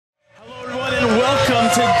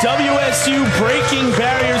to WSU Breaking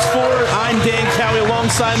Barriers 4. I'm Dan Cowie.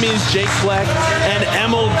 Alongside me is Jake Black and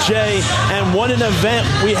Emil J. And what an event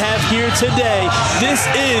we have here today. This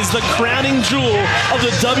is the crowning jewel of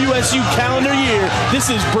the WSU calendar year.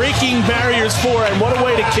 This is Breaking Barriers 4, and what a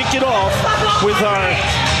way to kick it off with our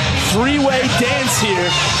three-way dance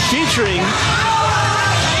here featuring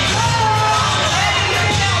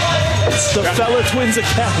the Fellow Twins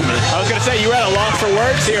Academy. I was going to say, you were at a loss for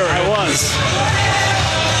words here. I was.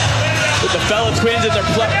 With the Fellow Twins and their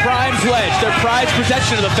prime pledge, their prized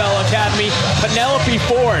possession of the Fellow Academy, Penelope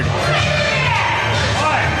Ford.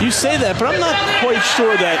 You say that, but I'm not quite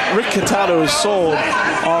sure that Rick Cataldo is sold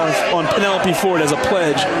on Penelope Ford as a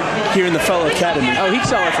pledge here in the Fellow Academy. Oh, he'd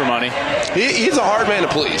sell it for money. He's a hard man to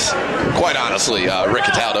please, quite honestly, Rick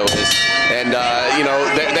Cataldo is. And, you know,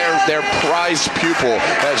 their prized pupil,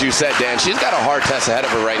 as you said, Dan, she's got a hard test ahead of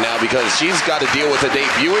her right now because she's got to deal with the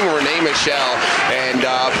debuting Renee Michelle and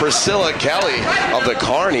Priscilla Kelly of the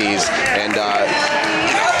Carnies. And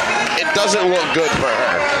it doesn't look good for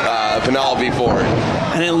her, Penelope Ford.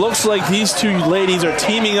 And it looks like these two ladies are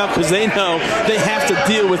teaming up because they know they have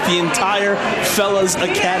to deal with the entire Fellas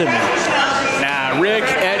Academy. Nah, Rick,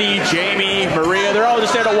 Eddie, Jamie, Maria, they're all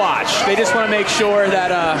just there to watch. They just want to make sure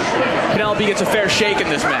that Penelope gets a fair shake in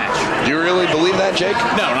this match. Do you really believe that, Jake?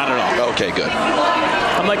 No, not at all. Okay, good.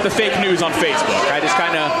 I'm like the fake news on Facebook. I just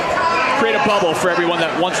kind of create a bubble for everyone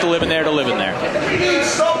that wants to live in there to live in there.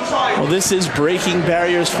 Well, this is Breaking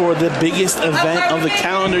Barriers for the biggest event of the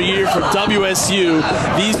calendar year for WSU.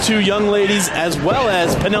 These two young ladies, as well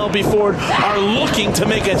as Penelope Ford, are looking to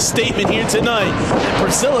make a statement here tonight. And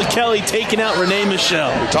Priscilla Kelly taking out Renee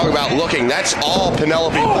Michelle. Talk about looking. That's all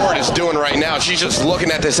Penelope Ford is doing right now. She's just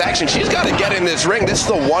looking at this action. She's got to get in this ring. This is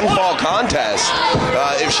the one-fall contest.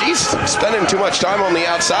 If she's spending too much time on the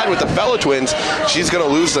outside with the fellow twins, she's going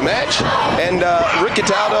to lose the match. And Rick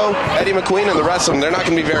Cataldo, Eddie McQueen, and the rest of them, they're not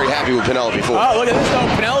going to be very happy with Penelope Ford. Oh, look at this, though.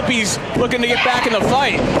 Penelope's looking to get back in the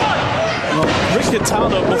fight. Well, Rick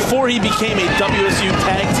Cataldo, before he became a WSU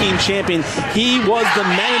Tag Team Champion, he was the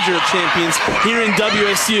manager of champions here in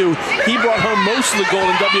WSU. He brought home most of the gold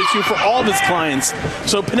in WSU for all of his clients.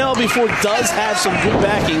 So Penelope Ford does have some good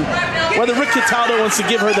backing. Whether Rick Cataldo wants to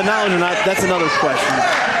give her the knowledge or not, that's another question.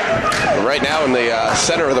 Right now in the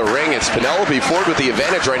center of the ring, it's Penelope Ford with the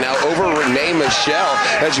advantage right now over Renee Michelle.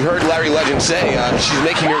 As you heard Larry Legend say, she's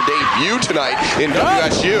making her debut tonight in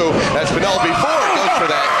WSU as Penelope Ford goes for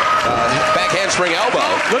that back handspring elbow.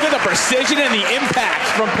 Look at the precision and the impact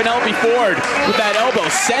from Penelope Ford with that elbow,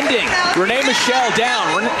 sending Renee Michelle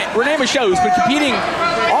down. Renee Michelle, who's been competing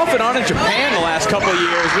off and on in Japan the last couple of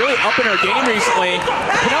years, really upping her game recently.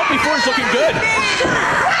 Penelope Ford's looking good.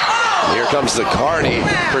 Here comes the Carney,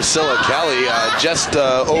 Priscilla Kelly, just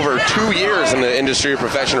over 2 years in the industry of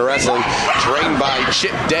professional wrestling, trained by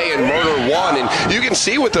Chip Day and Murder One, and you can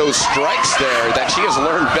see with those strikes there that she has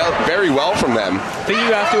learned very well from them. I think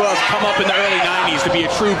you have to come up in the early 90s to be a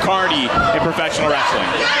true Carney in professional wrestling.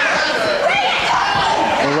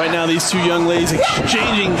 Well, right now, these two young ladies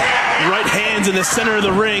exchanging right hands in the center of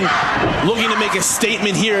the ring, looking to make a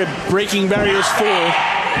statement here at Breaking Barriers 4.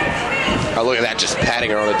 Oh, look at that, just patting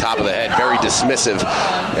her on the top of the head, very dismissive.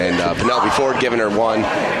 And Penelope Ford giving her one.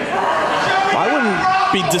 I wouldn't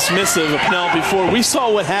be dismissive of Penelope Ford. We saw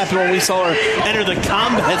what happened when we saw her enter the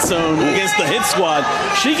combat zone against the Hit Squad.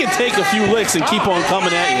 She can take a few licks and keep on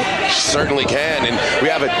coming at you. She certainly can. And we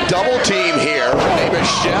have a double team here. Renee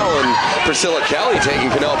Michelle and Priscilla Kelly taking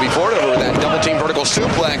Penelope Ford over with that double team vertical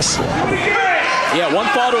suplex. Yeah, one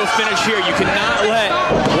fall to a finish here. You cannot let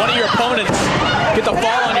one of your opponents get the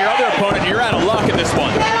fall on your other opponent. You're out of luck in this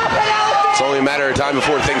one. It's only a matter of time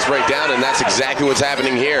before things break down, and that's exactly what's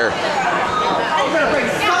happening here.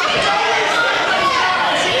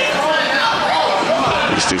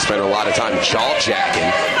 These two spend a lot of time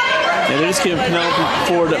jaw-jacking. And they're just giving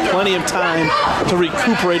Penelope Ford plenty of time to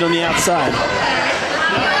recuperate on the outside.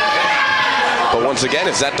 But once again,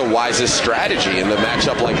 is that the wisest strategy in the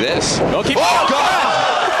matchup like this? Oh, God!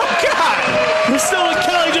 Priscilla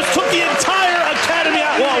Kelly just took the entire Academy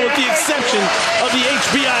Outlaw with the exception of the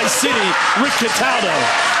HBI City, Rick Cataldo.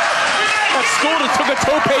 That school just took a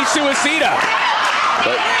tope suicida.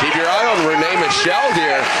 But keep your eye on Renee Michelle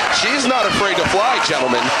here. She's not afraid to fly,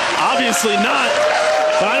 gentlemen. Obviously not.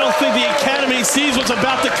 But I don't think the Academy sees what's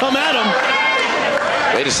about to come at them.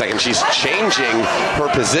 Wait a second, she's changing her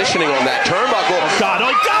positioning on that turnbuckle. Oh, God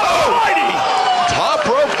almighty! Top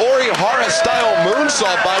rope Orihara-style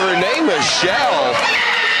moonsault by Renee Michelle.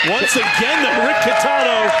 Once again, the Rick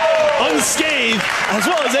Cataldo unscathed, as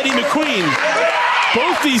well as Eddie McQueen.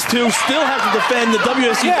 both these two still have to defend the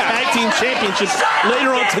WSU Tag Team Championships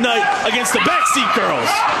later on tonight against the Backseat Girls.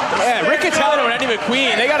 Yeah, Rick Cataldo and Eddie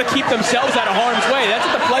McQueen, they got to keep themselves out of harm's way. That's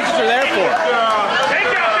what the pledges are there for.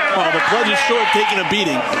 Well, the pledge is short taking a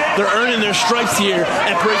beating. They're earning their stripes here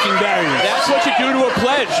at breaking barriers. That's what you do to a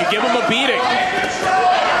pledge. You give them a beating.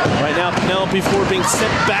 Right now, Penelope Ford being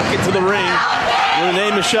sent back into the ring.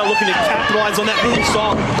 Renee Michelle looking to capitalize on that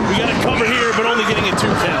moonsault. We got a cover here, but only getting a 2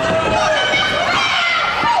 count.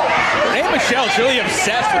 Renee Michelle's really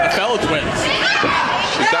obsessed with the fellow twins.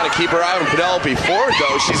 She's got to keep her eye on Penelope Ford,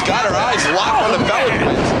 though. She's got her eyes locked on the fellow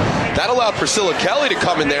twins. That allowed Priscilla Kelly to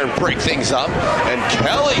come in there and break things up. And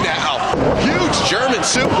Kelly now, huge German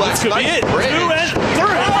suplex. This could be it. 2 and 3.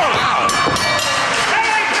 Wow.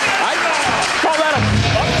 I call that a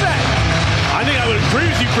upset. I think I would agree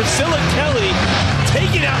with you. Priscilla Kelly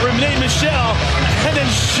taking out Renee Michelle and then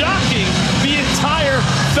shocking the entire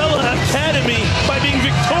Fella Academy by being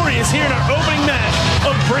victorious here in our opening match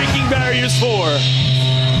of Breaking Barriers 4.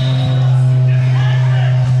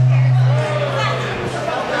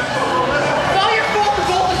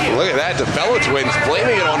 Look at that, the fellow twins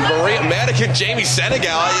blaming it on Maria Manic and Jamie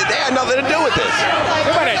Senegal. They had nothing to do with this.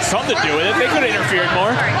 They might have had something to do with it. They could have interfered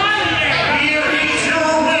more.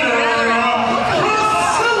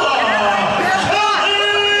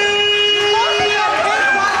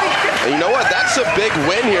 And you know what? That's a big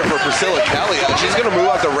win here for Priscilla Kelly. She's going to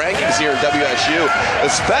move up the rankings here in WSU,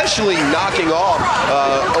 especially knocking off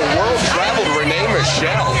a world-traveled Renee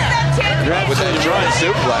Michelle. With that German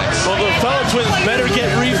suplex. Well, the fellow twins better get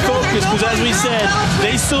refocused because, as we said,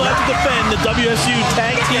 they still have to defend the WSU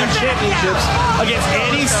Tag Team Championships against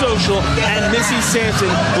Annie Social and Missy Sampson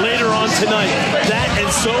later on tonight. That and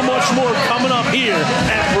so much more coming up here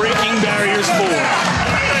at Breaking Barriers 4.